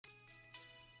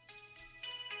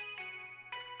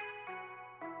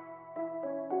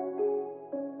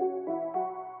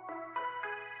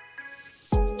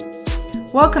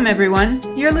Welcome,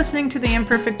 everyone. You're listening to the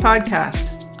Imperfect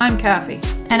Podcast. I'm Kathy.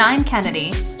 And I'm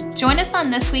Kennedy. Join us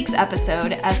on this week's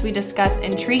episode as we discuss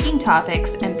intriguing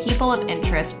topics and people of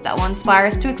interest that will inspire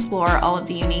us to explore all of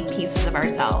the unique pieces of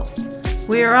ourselves.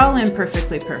 We are all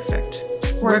imperfectly perfect.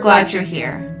 We're glad you're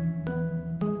here.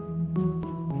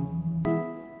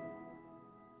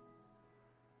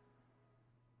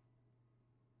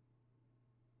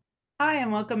 Hi,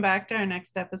 and welcome back to our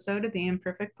next episode of the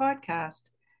Imperfect Podcast.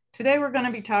 Today, we're going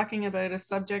to be talking about a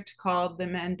subject called the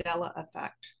Mandela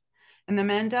effect. And the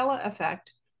Mandela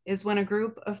effect is when a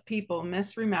group of people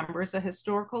misremembers a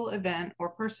historical event or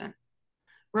person.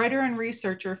 Writer and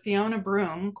researcher Fiona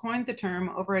Broom coined the term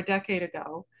over a decade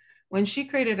ago when she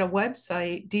created a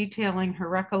website detailing her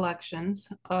recollections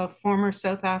of former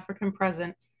South African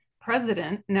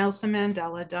President Nelson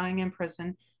Mandela dying in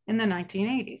prison in the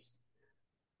 1980s.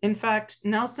 In fact,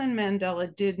 Nelson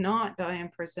Mandela did not die in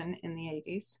prison in the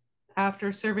 80s.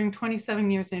 After serving 27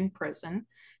 years in prison,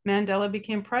 Mandela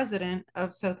became president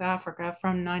of South Africa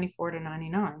from 94 to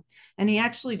 99, and he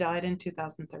actually died in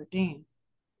 2013.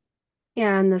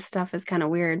 Yeah, and this stuff is kind of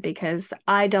weird because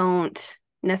I don't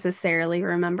necessarily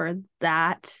remember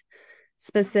that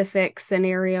specific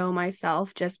scenario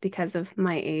myself just because of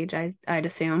my age, I'd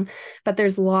assume. But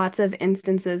there's lots of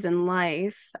instances in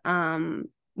life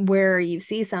where you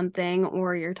see something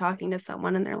or you're talking to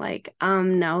someone and they're like,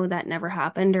 no, that never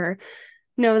happened, or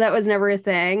no, that was never a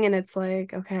thing. And it's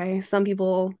like, okay, some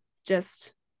people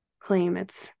just claim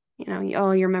it's,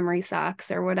 oh, your memory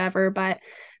sucks or whatever. But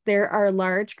there are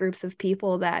large groups of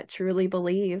people that truly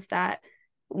believe that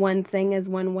one thing is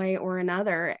one way or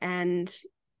another, and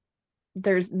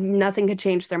there's nothing could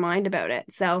change their mind about it.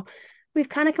 So we've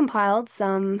kind of compiled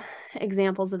some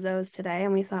examples of those today,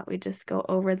 and we thought we'd just go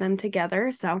over them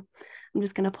together. So I'm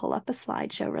just going to pull up a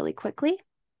slideshow really quickly.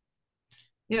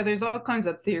 Yeah, there's all kinds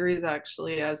of theories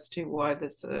actually as to why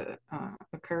this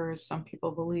occurs. Some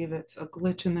people believe it's a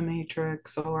glitch in the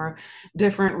matrix or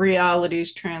different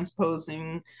realities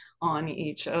transposing on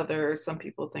each other. Some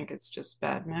people think it's just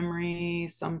bad memory.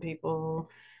 Some people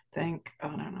think, I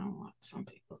don't know what some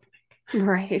people think.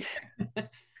 Right.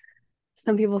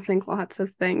 Some people think lots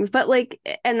of things, but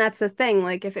and that's the thing,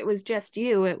 if it was just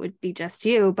you, it would be just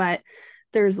you, but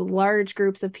there's large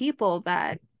groups of people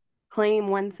that claim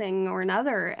one thing or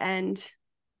another. And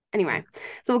anyway,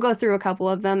 so we'll go through a couple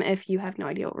of them. If you have no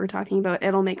idea what we're talking about,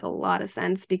 it'll make a lot of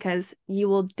sense because you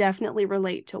will definitely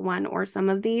relate to one or some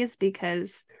of these,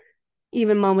 because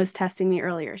even Mom was testing me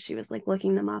earlier. She was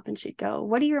looking them up and she'd go,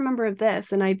 what do you remember of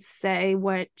this? And I'd say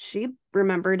what she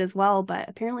remembered as well, but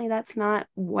apparently that's not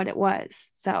what it was.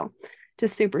 So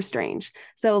just super strange.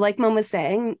 So like Mom was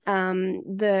saying,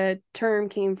 the term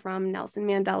came from Nelson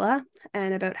Mandela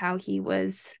and about how he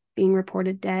was being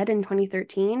reported dead in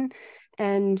 2013.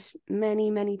 And many,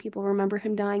 many people remember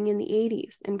him dying in the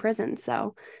 80s in prison.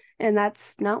 So, and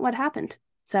that's not what happened.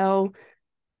 So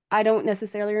I don't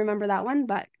necessarily remember that one,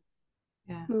 but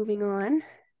yeah. Moving on,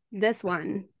 this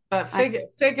one. But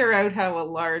figure out how a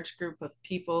large group of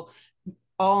people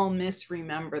all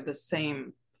misremember the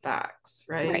same facts,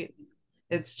 right?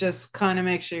 It's just kind of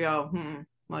makes you go,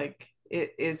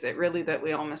 is it really that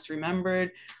we all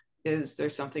misremembered? Is there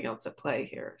something else at play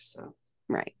here? So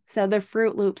right. So the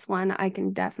Fruit Loops one I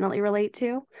can definitely relate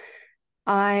to.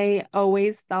 I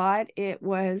always thought it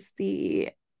was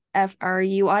the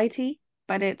FRUIT,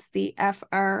 but it's the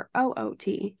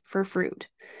FROOT for fruit.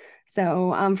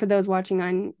 So for those watching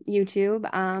on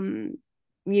YouTube,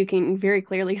 you can very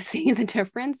clearly see the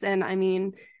difference. And I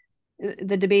mean,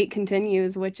 the debate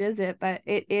continues, which is it? But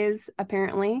it is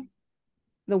apparently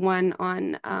the one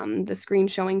on the screen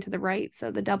showing to the right.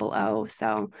 So the double O.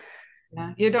 So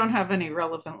yeah, you don't have any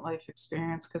relevant life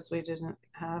experience because we didn't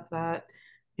have that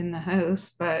in the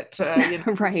house, but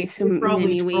right,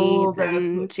 mini wheats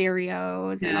and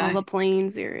Cheerios and all the plain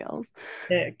cereals.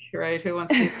 Heck, right? Who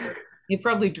wants to? You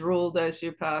probably drooled as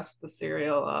you passed the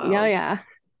cereal aisle. Yeah.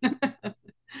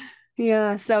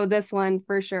 Yeah. So this one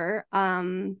for sure.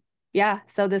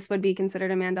 So this would be considered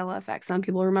a Mandela effect. Some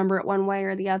people remember it one way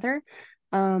or the other.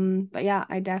 But yeah,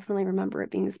 I definitely remember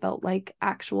it being spelt like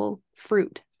actual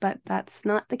fruit, but that's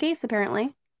not the case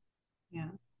apparently. Yeah.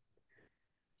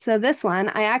 So this one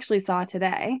I actually saw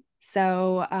today.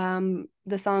 So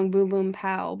the song Boom Boom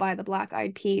Pow by the Black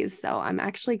Eyed Peas. So I'm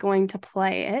actually going to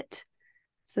play it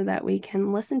so that we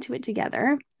can listen to it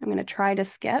together. I'm going to try to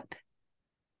skip.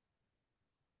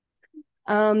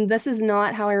 This is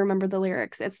not how I remember the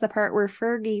lyrics. It's the part where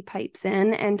Fergie pipes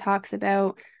in and talks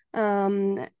about,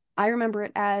 I remember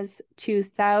it as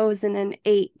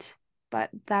 2008. But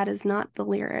that is not the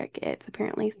lyric. It's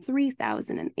apparently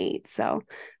 3008. So I'm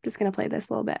just going to play this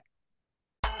a little bit.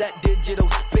 that digital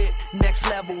spit, next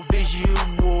level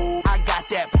visual. I got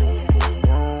that.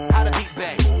 How to beat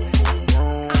bang.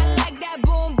 I like that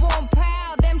boom boom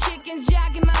pow. Them chickens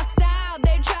jacking my style.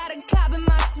 They try to copy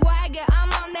my swagger.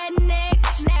 I'm on that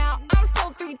next now. I'm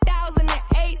sold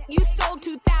 3008. You sold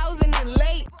 2000 and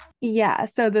late. Yeah,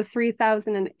 so the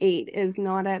 3008 is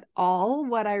not at all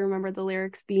what I remember the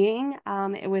lyrics being.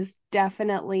 It was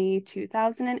definitely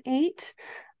 2008.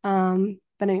 But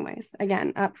anyways,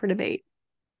 again, up for debate.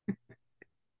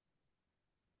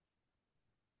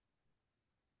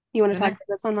 You want to talk to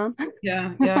this one, Mom?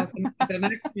 Yeah. The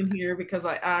next one here, because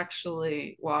I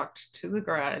actually walked to the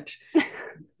garage.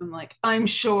 I'm like, I'm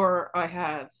sure I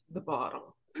have the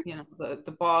bottle,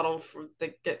 the bottle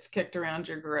that gets kicked around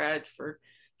your garage for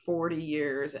 40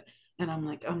 years. And I'm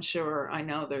like, I'm sure I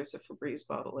know there's a Febreze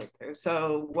bottle like there.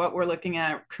 So what we're looking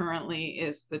at currently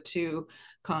is the two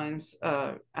kinds,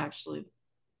 actually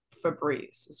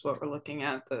Febreze is what we're looking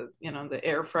at, the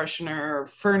air freshener,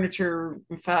 furniture,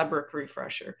 fabric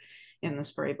refresher in the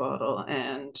spray bottle.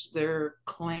 And they're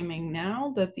claiming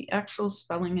now that the actual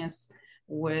spelling is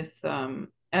with Febreze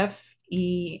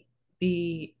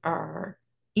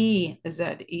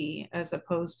as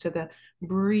opposed to the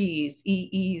breeze,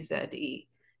 Eeze.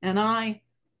 And I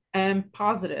am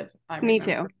positive I Me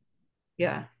remember. too.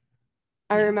 Yeah.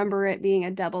 I remember it being a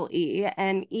double E.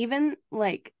 And even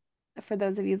like for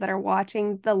those of you that are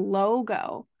watching, the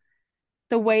logo,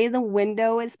 the way the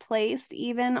window is placed,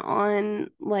 even on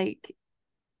like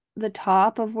the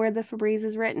top of where the Febreze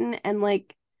is written, and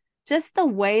like just the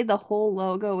way the whole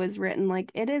logo is written,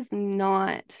 like it is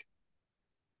not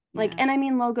like, and I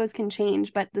mean, logos can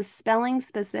change, but the spelling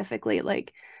specifically,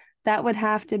 like that would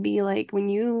have to be like when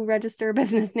you register a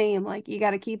business name, like you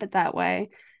got to keep it that way.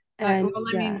 And well,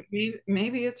 I mean,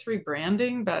 maybe it's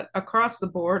rebranding, but across the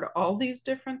board, all these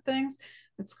different things,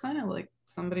 it's kind of like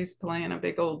somebody's playing a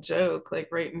big old joke, like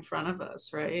right in front of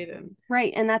us, right? And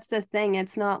right, and that's the thing.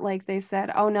 It's not like they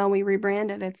said, "Oh no, we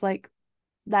rebranded." It's like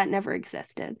that never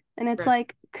existed, and it's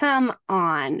like, come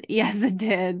on, yes, it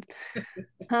did.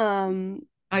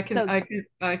 I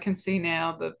can see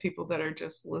now the people that are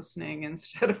just listening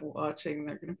instead of watching,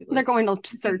 they're going to be like, they're going to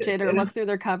search it or look through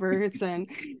their covers. And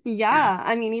yeah,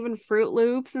 I mean, even Fruit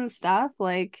Loops and stuff,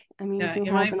 like, I mean, who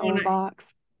has an old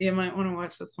box? You might want to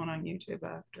watch this one on YouTube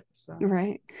after. So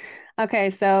right. Okay,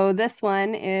 so this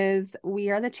one is We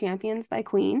Are the Champions by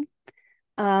Queen.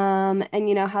 And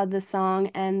you know how the song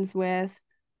ends with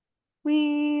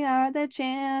We are the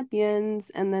champions,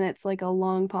 and then it's like a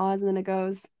long pause, and then it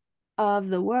goes of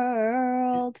the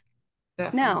world.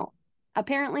 definitely. No,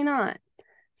 apparently not.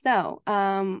 So,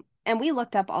 and we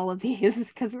looked up all of these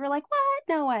because we were like, what?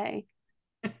 No way.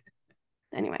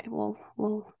 Anyway, we'll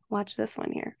watch this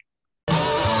one here. We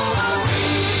are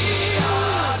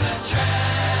the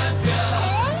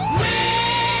champions. We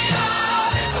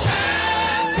are the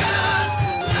champions.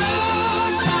 No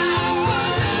time for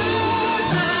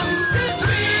losers, 'cause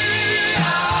we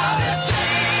are the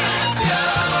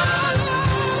champions.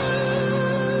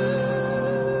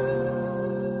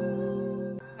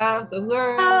 Of the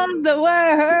world. Of the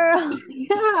world.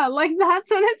 Yeah, like that's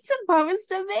what it's supposed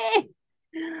to be.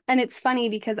 And it's funny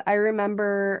because I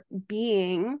remember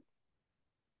being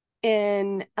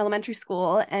in elementary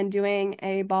school and doing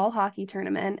a ball hockey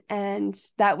tournament, and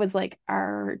that was like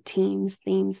our team's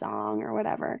theme song or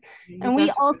whatever. And we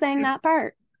all sang that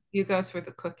part. You guys were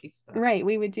the cookie stuff. Right.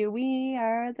 We would do We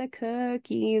Are the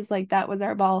Cookies. Like that was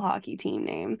our ball hockey team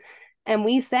name. And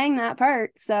we sang that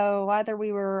part. So either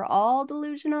we were all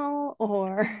delusional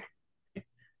or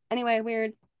anyway,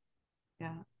 weird.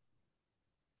 Yeah.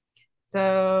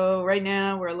 So right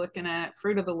now we're looking at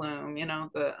Fruit of the Loom,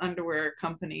 the underwear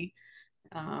company.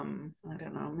 I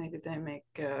don't know, maybe they make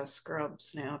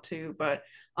scrubs now too, but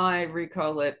I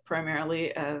recall it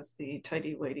primarily as the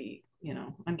tidy whitey,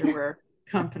 underwear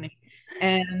company.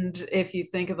 And if you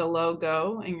think of the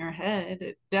logo in your head,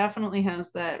 it definitely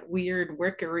has that weird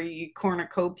wickery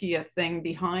cornucopia thing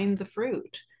behind the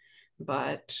fruit.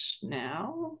 But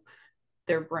now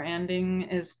their branding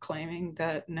is claiming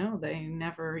that no, they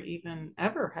never even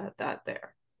ever had that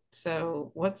there.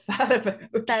 So what's that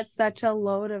about? That's such a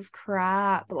load of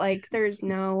crap. Like there's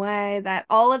no way that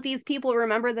all of these people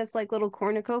remember this like little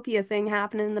cornucopia thing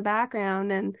happening in the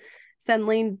background, and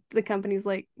suddenly the company's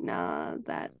like, nah,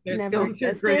 that it's never going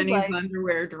existed. through Granny's like,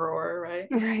 underwear drawer, right?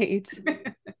 Right.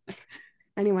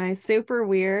 Anyway, super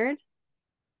weird.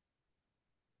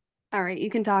 All right, you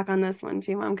can talk on this one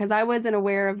too, Mom, because I wasn't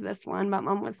aware of this one, but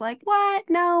Mom was like, what?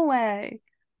 No way.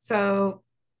 So,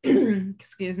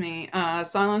 excuse me,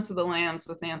 Silence of the Lambs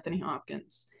with Anthony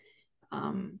Hopkins.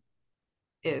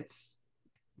 It's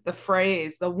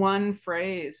the one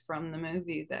phrase from the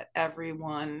movie that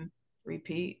everyone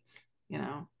repeats,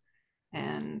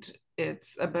 and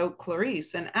it's about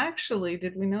Clarice. And actually,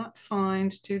 did we not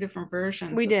find two different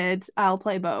versions? We did. I'll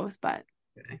play both, but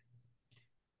okay.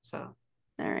 So,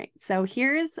 all right. So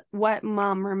here's what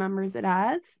Mom remembers it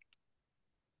as.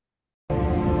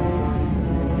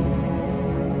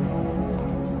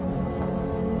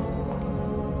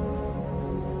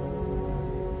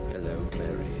 Hello,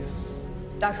 Clarice.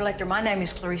 Dr. Lecter, my name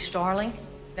is Clarice Starling.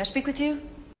 May I speak with you?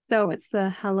 So it's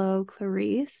the Hello,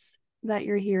 Clarice that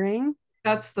you're hearing.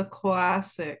 that's the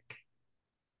classic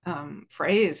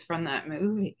phrase from that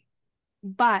movie.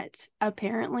 But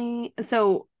apparently,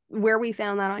 so where we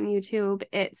found that on YouTube,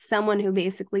 it's someone who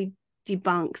basically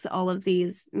debunks all of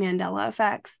these Mandela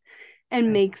effects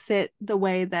and makes it the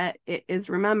way that it is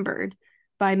remembered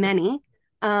by many.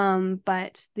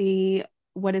 But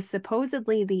what is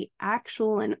supposedly the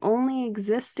actual and only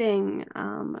existing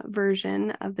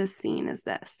version of this scene is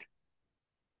this.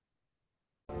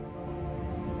 Good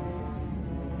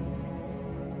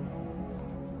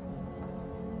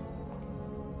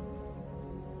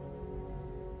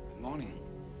morning.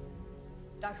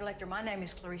 Dr. Lecter, my name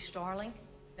is Clarice Starling.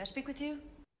 May I speak with you?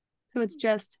 So it's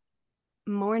just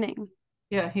morning.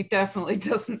 Yeah, he definitely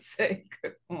doesn't say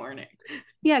good morning.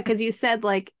 Yeah, because you said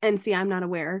like, and see, I'm not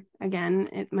aware. Again,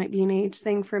 it might be an age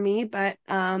thing for me, but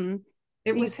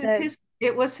it was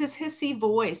his hissy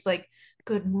voice, like,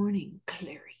 good morning,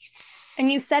 Clarice.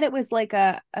 And you said it was like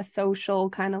a social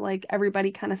kind of like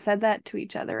everybody kind of said that to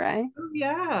each other, right? Oh,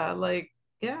 yeah, like,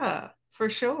 yeah, for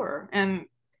sure. And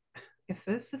if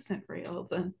this isn't real,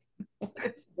 then what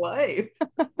is life?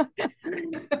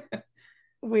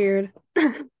 Weird.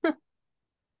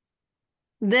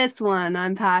 This one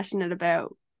I'm passionate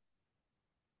about.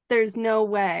 There's no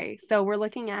way. So we're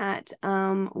looking at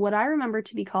what I remember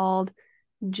to be called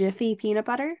Jiffy peanut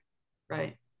butter.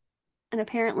 Right. And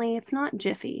apparently it's not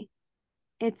Jiffy.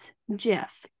 It's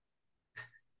Jif.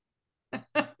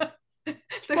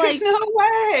 There's no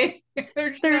way.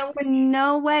 There's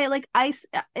no way. Like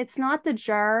it's not the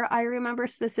jar I remember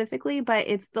specifically, but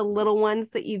it's the little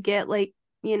ones that you get like,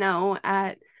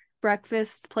 at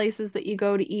breakfast places that you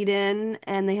go to eat in,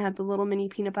 and they have the little mini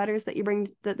peanut butters that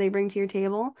they bring to your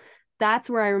table. That's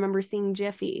where I remember seeing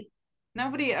Jiffy.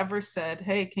 Nobody ever said,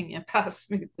 hey, can you pass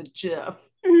me the Jif?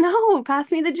 No,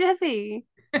 pass me the Jiffy.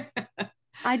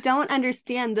 I don't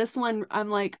understand this one. I'm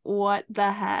like, what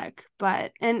the heck?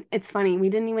 And it's funny, we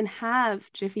didn't even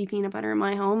have Jiffy peanut butter in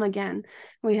my home. Again,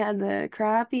 we had the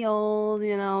crappy old,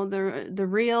 the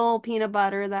real peanut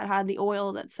butter that had the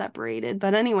oil that separated.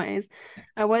 But anyways,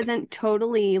 I wasn't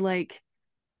totally like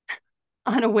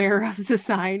unaware of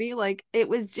society. Like it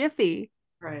was Jiffy.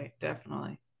 Right,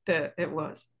 definitely. It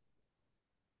was.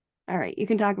 All right, you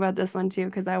can talk about this one too,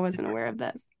 because I wasn't aware of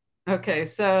this. Okay,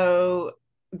 so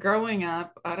growing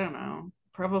up, I don't know,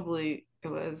 probably it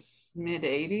was mid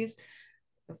 80s.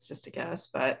 That's just a guess,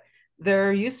 but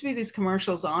there used to be these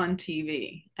commercials on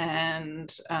TV,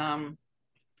 and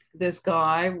this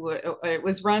guy, it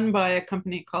was run by a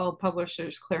company called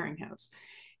Publishers Clearinghouse.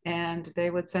 And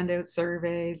they would send out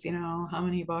surveys, how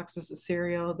many boxes of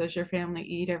cereal does your family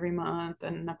eat every month?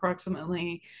 And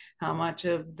approximately how much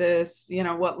of this,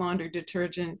 what laundry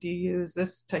detergent do you use,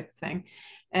 this type of thing.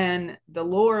 And the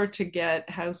lure to get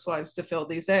housewives to fill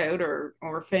these out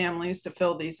or families to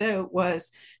fill these out was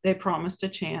they promised a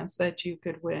chance that you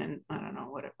could win, I don't know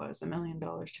what it was, $1 million,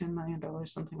 $10 million,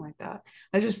 something like that.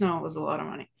 I just know it was a lot of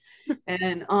money.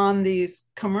 And on these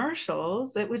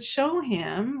commercials, it would show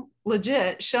him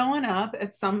legit showing up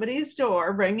at somebody's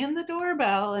door, ringing the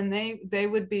doorbell, and they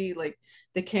would be like,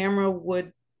 the camera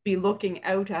would be looking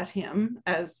out at him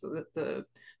as the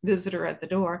visitor at the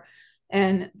door.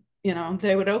 And,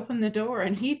 they would open the door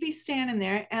and he'd be standing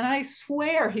there. And I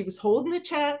swear he was holding a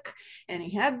check and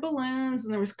he had balloons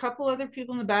and there was a couple other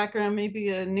people in the background, maybe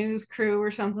a news crew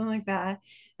or something like that.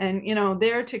 And,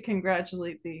 there to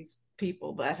congratulate these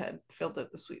people that had filled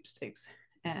out the sweepstakes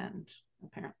and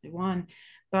apparently won.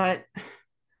 But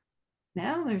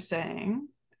now they're saying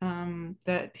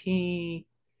that he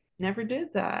never did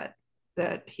that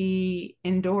he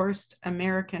endorsed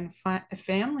American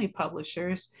Family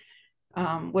Publishers,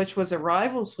 which was a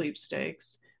rival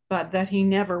sweepstakes, but that he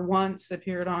never once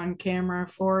appeared on camera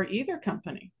for either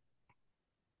company.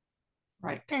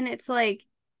 Right. And it's like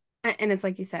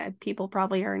you said, people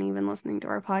probably aren't even listening to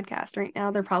our podcast right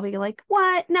now. They're probably like,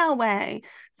 what? No way.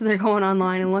 So they're going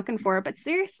online and looking for it. But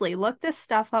seriously, look this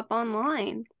stuff up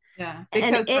online. Yeah.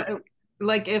 Because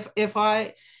like if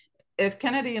if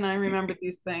Kennedy and I remember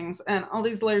these things and all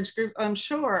these large groups, I'm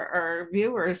sure our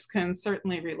viewers can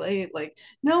certainly relate. Like,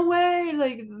 no way,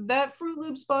 like that Fruit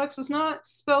Loops box was not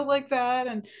spelled like that.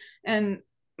 And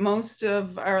most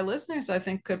of our listeners, I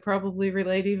think, could probably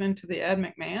relate even to the Ed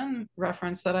McMahon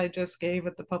reference that I just gave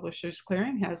at the Publishers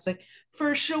Clearinghouse. Like,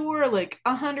 for sure, like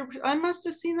 100, I must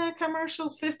have seen that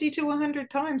commercial 50 to 100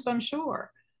 times, I'm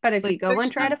sure. But if Like, you go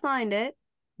and try to find it,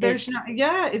 there's not,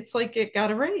 yeah, it's like it got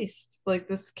erased, like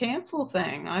this cancel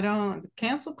thing. I don't,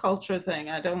 cancel culture thing,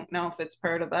 I don't know if it's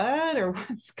part of that or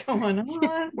what's going on,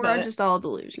 we're but just all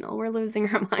delusional. We're losing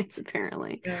our minds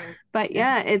apparently. yes, But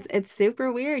yeah, it's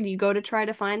super weird. You go to try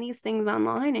to find these things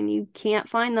online and you can't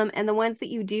find them. And the ones that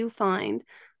you do find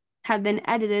have been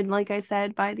edited, like I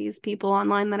said, by these people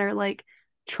online that are like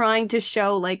trying to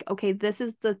show like, okay, this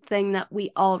is the thing that we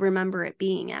all remember it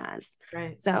being as.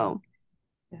 right. So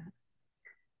yeah.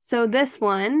 So this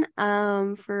one,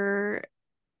 for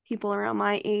people around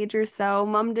my age or so,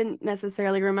 Mom didn't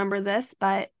necessarily remember this,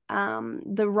 but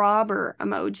the robber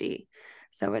emoji.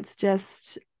 So it's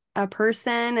just a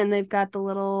person and they've got the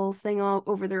little thing all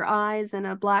over their eyes and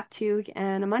a black toque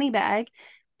and a money bag.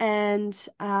 And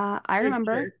I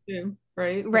remember, too,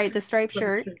 right? right, the striped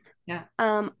shirt. Yeah.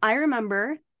 I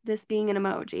remember this being an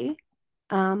emoji.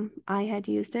 I had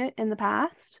used it in the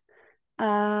past,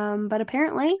 but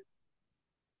apparently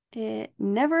it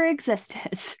never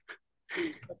existed.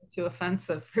 It's probably too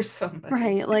offensive for somebody.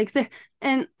 Right, like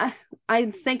and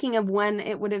I'm thinking of when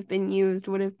it would have been used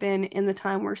would have been in the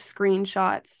time where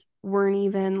screenshots weren't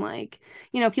even like,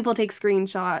 people take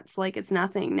screenshots like it's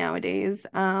nothing nowadays.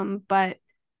 But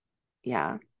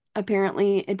yeah,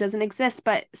 apparently it doesn't exist.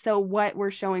 But so what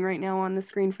we're showing right now on the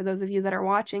screen for those of you that are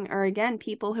watching are again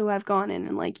people who have gone in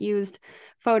and like used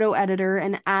photo editor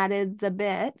and added the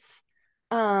bits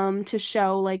to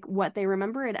show like what they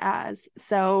remember it as.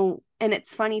 So, and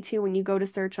it's funny too when you go to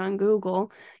search on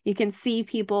Google, you can see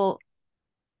people,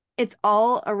 it's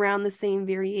all around the same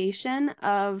variation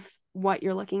of what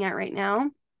you're looking at right now.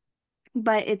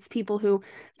 But it's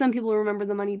some people remember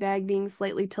the money bag being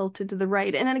slightly tilted to the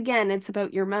right. And then again, it's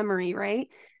about your memory, right?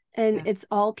 And Yeah. it's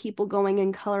all people going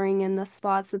and coloring in the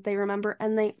spots that they remember,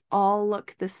 and they all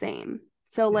look the same.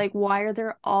 So, like, why are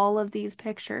there all of these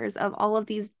pictures of all of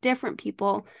these different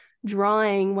people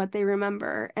drawing what they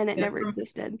remember, and it never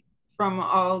existed? From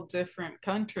all different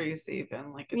countries,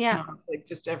 even. Like, it's Yeah. not like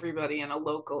just everybody in a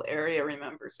local area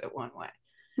remembers it one way.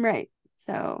 Right.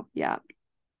 So, yeah.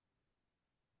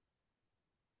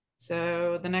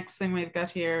 So the next thing we've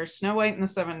got here, Snow White and the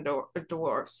Seven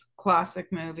Dwarfs,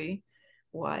 classic movie.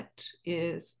 What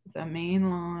is the main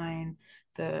line?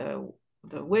 The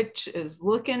witch is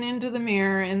looking into the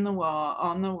mirror on the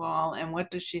wall, and what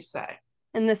does she say?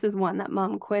 And this is one that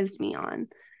Mom quizzed me on.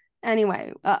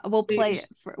 Anyway, we'll play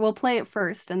it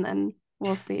first, and then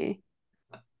we'll see,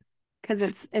 because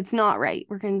it's not right.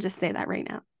 We're gonna just say that right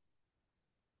now.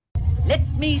 Let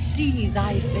me see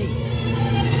thy face.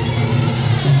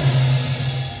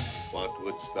 What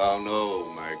wouldst thou know,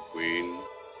 my queen?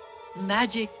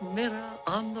 Magic mirror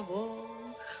on the wall,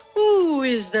 who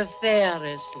is the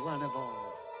fairest one of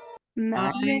all?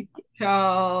 Magic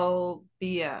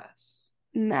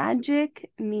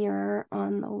mirror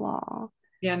on the wall.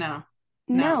 Yeah, no.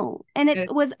 No. And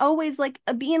it was always like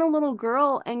being a little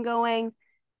girl and going,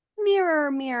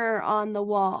 mirror, mirror on the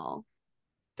wall.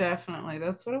 Definitely,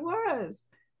 that's what it was.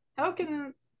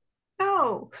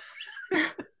 No.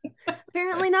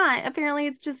 Apparently not. Apparently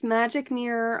it's just magic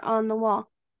mirror on the wall.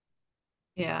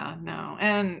 Yeah, no.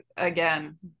 And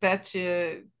again, bet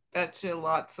you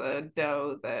lots of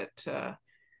dough that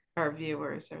our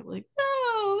viewers are like,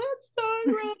 no, that's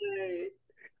not right.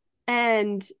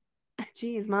 And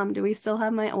geez, Mom, do we still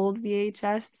have my old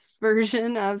VHS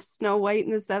version of Snow White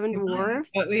and the Seven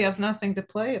Dwarfs? But we have nothing to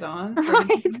play it on, so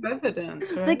right. no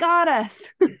evidence, right? They got us.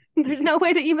 There's no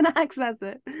way to even access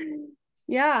it.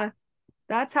 Yeah,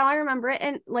 that's how I remember it.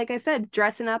 And like I said,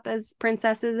 dressing up as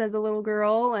princesses as a little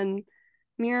girl and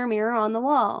mirror, mirror on the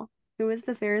wall. Who is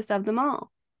the fairest of them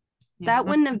all? Yeah, that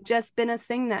wouldn't have just been a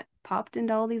thing that popped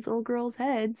into all these little girls'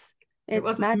 heads. It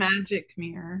wasn't magic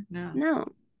mirror. No.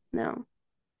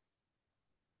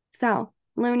 So,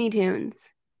 Looney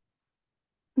Tunes.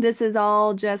 This is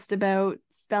all just about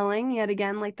spelling, yet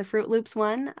again, like the Fruit Loops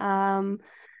one.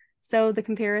 So the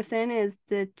comparison is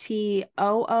the TOONS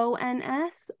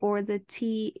or the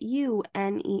TUNES.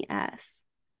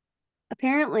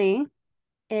 Apparently,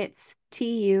 it's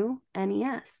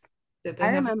TUNES. Did they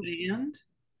have a band?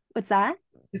 What's that?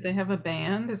 Did they have a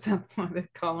band? Is that what they're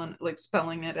calling, like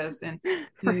spelling it as in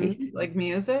right. like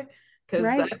music? Because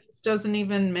that just doesn't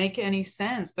even make any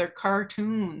sense. They're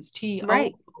cartoons,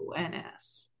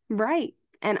 TOONS. Right.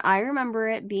 And I remember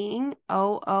it being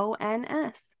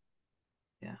OONS.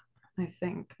 Yeah, I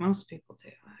think most people do,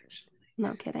 actually.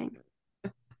 No kidding.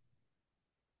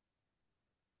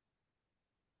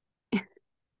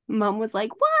 Mom was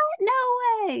like, what?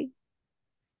 No way.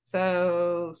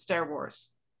 So, Star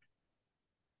Wars.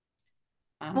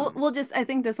 We'll just, I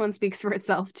think this one speaks for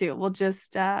itself too. We'll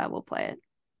play it.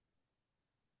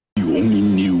 You only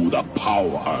knew the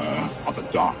power of the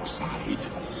dark side.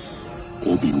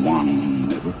 Obi-Wan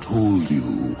never told you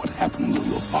what happened to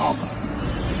your father.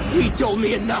 He told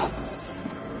me enough.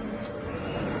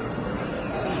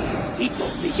 He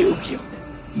told me you killed him.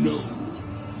 No.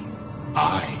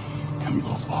 I am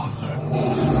your father.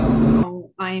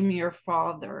 Oh, I'm your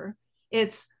father.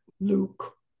 It's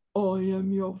Luke. I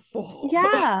am your father.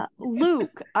 Yeah,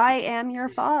 Luke, I am your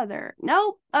father.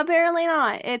 Nope, apparently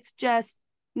not. It's just,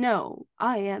 no,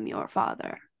 I am your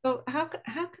father. So how can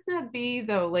that be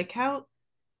though? Like, how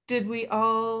did we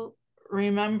all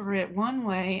remember it one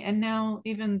way, and now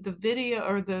even the video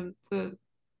or the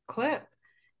clip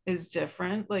is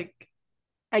different? Like,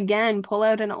 Again, pull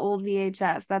out an old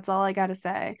VHS. That's all I gotta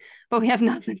say. But we have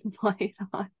nothing to play it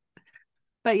on.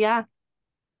 But yeah.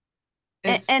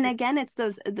 And again, it's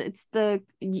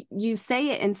you say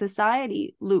it in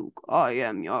society, Luke, I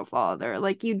am your father.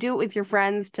 Like, you do it with your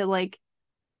friends to like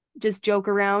just joke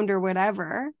around or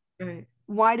whatever. right.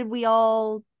 Why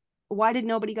did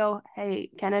nobody go, hey,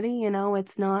 Kennedy,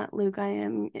 it's not Luke,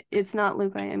 it's not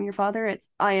Luke, I am your father. It's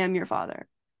I am your father.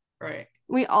 Right.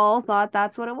 We all thought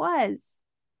that's what it was.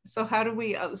 So how do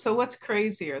we, so what's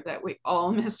crazier, that we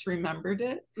all misremembered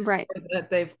it, Right. or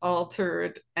that they've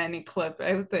altered any clip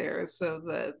out there so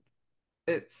that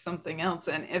it's something else?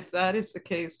 And if that is the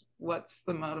case, what's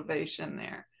the motivation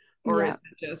there? Or Yeah. is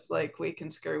it just like we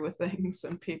can screw with things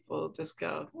and people just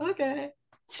go, okay.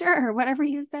 Sure, whatever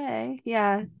you say.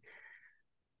 Yeah.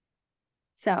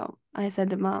 So I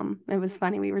said to Mom, it was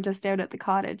funny, we were just out at the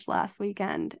cottage last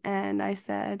weekend, and I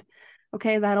said,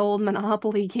 okay, that old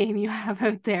Monopoly game you have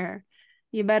out there,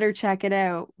 you better check it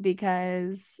out,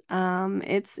 because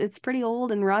it's pretty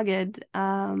old and rugged. So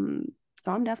I'm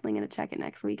definitely going to check it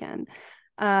next weekend.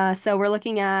 So we're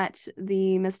looking at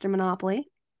the Mr. Monopoly,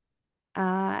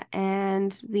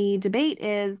 and the debate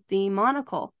is the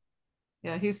monocle.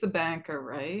 Yeah, he's the banker,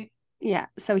 right? Yeah,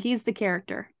 so he's the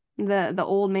character, the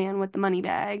old man with the money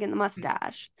bag and the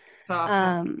mustache.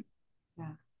 Top. Yeah.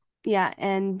 Yeah,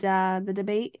 and the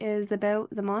debate is about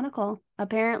the monocle.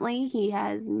 Apparently, he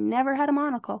has never had a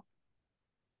monocle.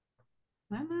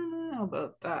 I don't know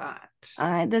about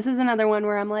that. This is another one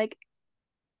where I'm like,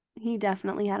 he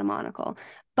definitely had a monocle.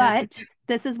 But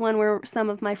this is one where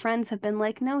some of my friends have been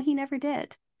like, no, he never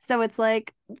did. So it's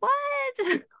like,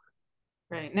 what?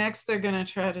 Right. Next, they're going to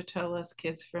try to tell us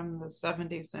kids from the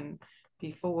 70s and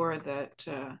before that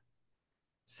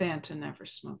Santa never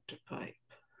smoked a pipe.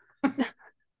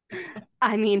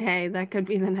 I mean, hey, that could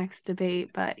be the next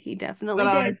debate, but he definitely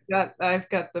But did. I've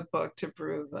got the book to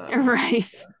prove that. Right.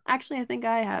 Actually, I think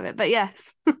I have it, but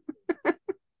yes.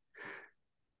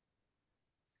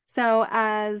 So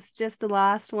as just the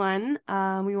last one,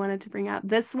 we wanted to bring up,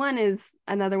 this one is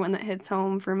another one that hits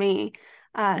home for me.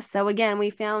 So again, we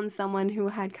found someone who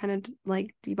had kind of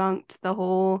like debunked the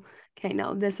whole, okay,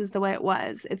 no, this is the way it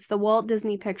was. It's the Walt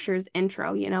Disney Pictures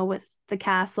intro, with the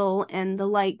castle and the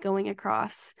light going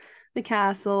across the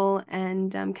castle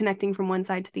and connecting from one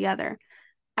side to the other.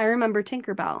 I remember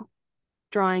Tinkerbell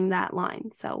drawing that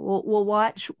line. So we'll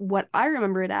watch what I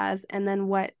remember it as, and then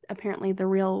what apparently the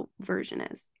real version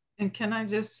is. And can I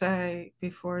just say,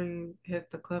 before you hit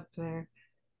the clip there,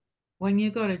 when you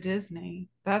go to Disney,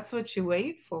 that's what you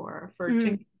wait for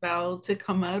Tinkerbell to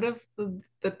come out of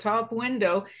the top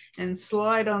window and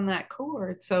slide on that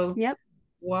cord. So Yep.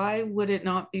 why would it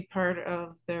not be part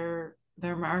of their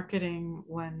marketing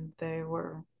when they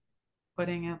were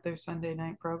putting out their Sunday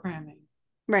night programming?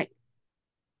 Right.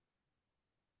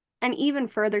 And even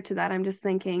further to that, I'm just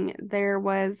thinking, there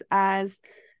was, as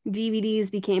DVDs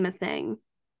became a thing,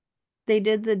 they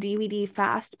did the DVD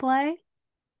fast play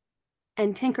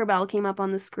and Tinkerbell came up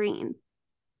on the screen.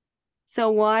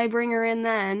 So why bring her in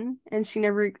then? And she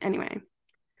never, anyway,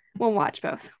 we'll watch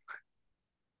both.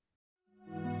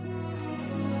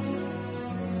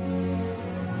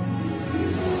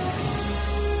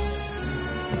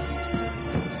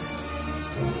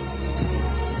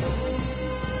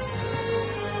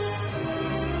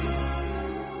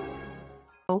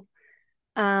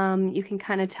 You can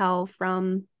kind of tell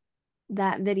from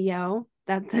that video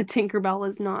that the Tinkerbell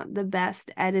is not the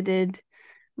best edited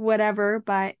whatever,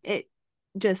 but it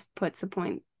just puts the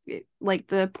point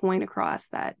across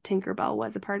that Tinkerbell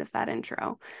was a part of that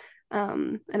intro.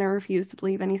 And I refuse to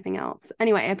believe anything else.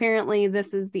 Anyway, apparently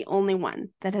this is the only one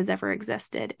that has ever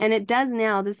existed. And it does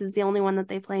now. This is the only one that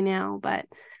they play now, but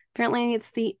apparently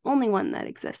it's the only one that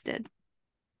existed.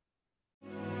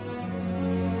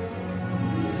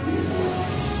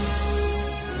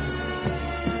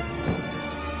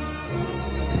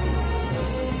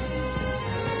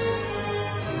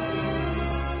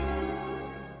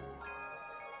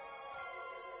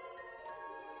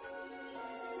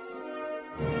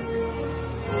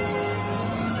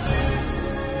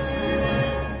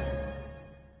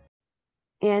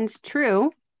 And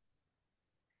true,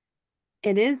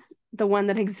 it is the one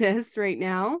that exists right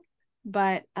now,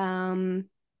 but I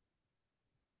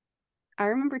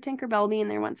remember Tinkerbell being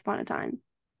there once upon a time.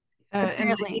 And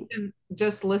Apparently. even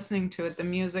just listening to it, the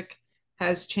music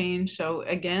has changed. So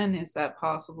again, is that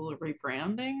possible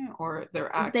rebranding, or they're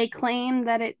They actually? claim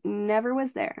that it never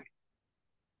was there.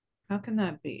 How can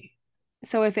that be?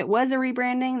 So if it was a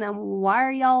rebranding, then why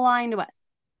are y'all lying to us?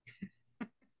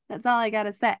 That's all I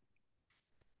gotta say.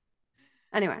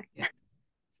 Anyway. Yeah.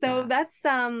 So that's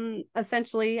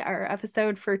essentially our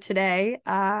episode for today.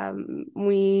 Mom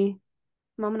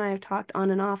and I have talked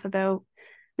on and off about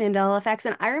Mandela effects,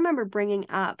 and I remember bringing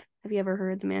up, have you ever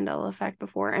heard the Mandela effect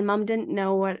before? And Mom didn't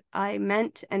know what I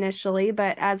meant initially,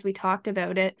 but as we talked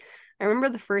about it, I remember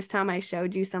the first time I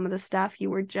showed you some of the stuff, you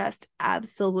were just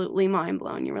absolutely mind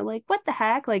blown. You were like, what the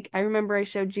heck? Like, I remember I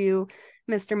showed you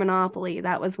Mr. Monopoly.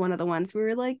 That was one of the ones we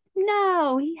were like,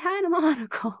 no, he had a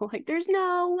monocle. Like, there's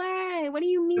no way. What do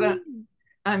you mean?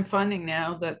 I'm finding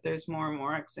now that there's more and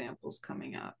more examples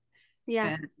coming up. Yeah.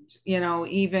 And, you know,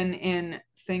 even in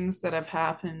things that have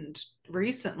happened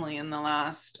recently in the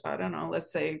last, I don't know,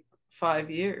 let's say 5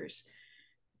 years,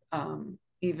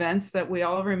 events that we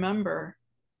all remember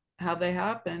how they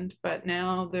happened, but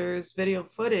now there's video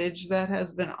footage that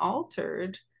has been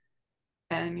altered.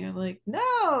 And you're like,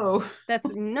 no,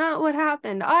 that's not what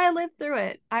happened. I lived through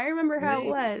it. I remember how it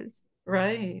was.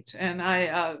 Right. And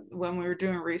I, when we were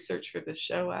doing research for this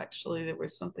show, actually, there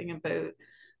was something about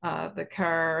the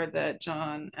car that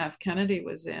John F. Kennedy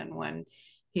was in when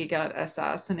he got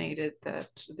assassinated,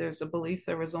 that there's a belief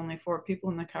there was only 4 people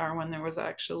in the car when there was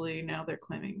actually, now they're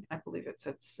claiming, I believe it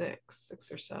said 6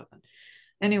 or 7.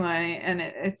 Anyway, and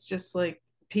it's just like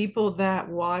people that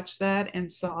watched that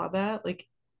and saw that, like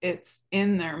it's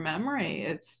in their memory.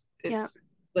 It's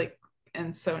like,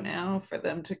 and so now for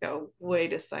them to go,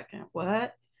 wait a second,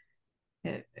 what?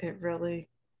 It really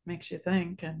makes you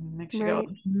think and makes you go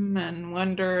and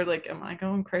wonder, like, am I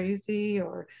going crazy,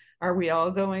 or are we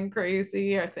all going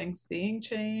crazy? Are things being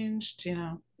changed, you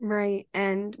know? Right.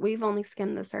 And we've only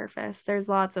skimmed the surface. There's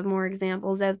lots of more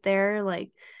examples out there. Like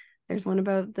there's one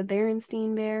about the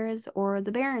Berenstein Bears or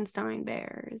the Berenstein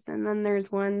Bears. And then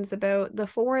there's ones about the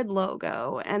Ford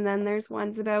logo. And then there's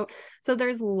ones about, so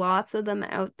there's lots of them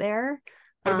out there.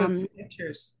 What about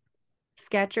Skechers?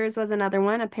 Skechers was another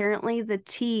one. Apparently the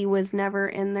T was never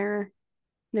in their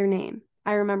name.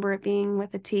 I remember it being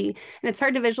with a T. And it's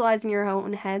hard to visualize in your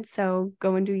own head, so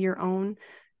go and do your own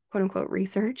quote unquote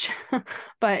research.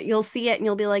 But you'll see it and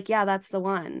you'll be like, yeah, that's the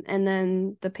one. And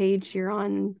then the page you're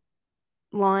on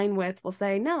line with will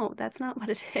say, no, that's not what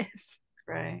it is.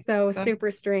 Right. So super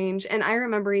strange. And I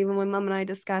remember even when Mom and I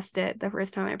discussed it the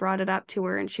first time I brought it up to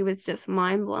her, and she was just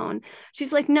mind blown.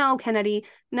 She's like, no, Kennedy,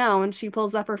 no. And she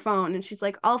pulls up her phone and she's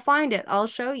like, I'll find it. I'll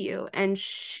show you. And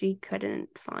she couldn't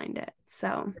find it.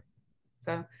 So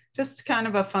just kind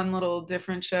of a fun little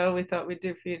different show we thought we'd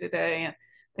do for you today. And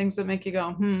things that make you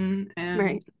go, and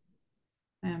right.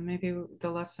 And maybe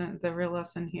the real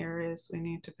lesson here is we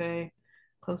need to pay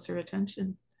closer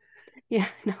attention. Yeah,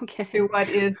 no kidding. To what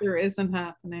is or isn't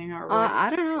happening, or what? I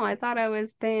don't know. I thought I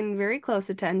was paying very close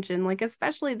attention, like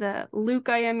especially the Luke,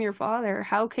 I am your father.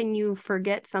 How can you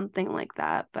forget something like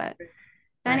that? But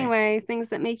anyway, things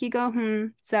that make you go,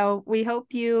 So we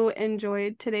hope you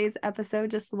enjoyed today's episode,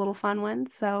 just a little fun one.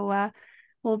 So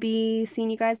we'll be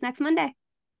seeing you guys next Monday.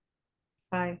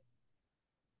 Bye.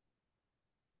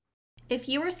 If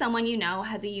you or someone you know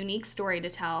has a unique story to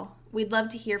tell, we'd love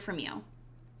to hear from you.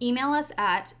 Email us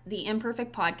at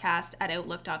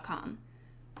theimperfectpodcast@outlook.com.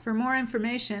 For more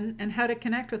information and how to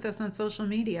connect with us on social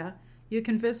media, you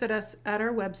can visit us at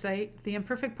our website,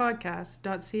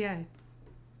 theimperfectpodcast.ca.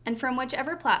 And from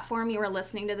whichever platform you are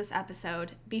listening to this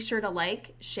episode, be sure to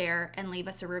like, share, and leave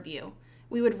us a review.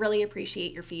 We would really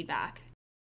appreciate your feedback.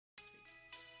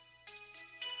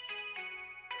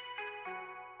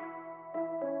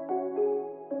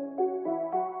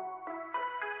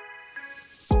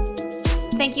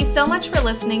 Thank you so much for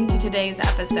listening to today's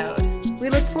episode. We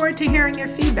look forward to hearing your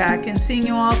feedback and seeing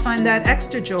you all find that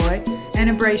extra joy and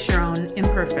embrace your own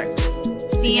imperfect.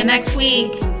 See you next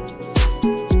week.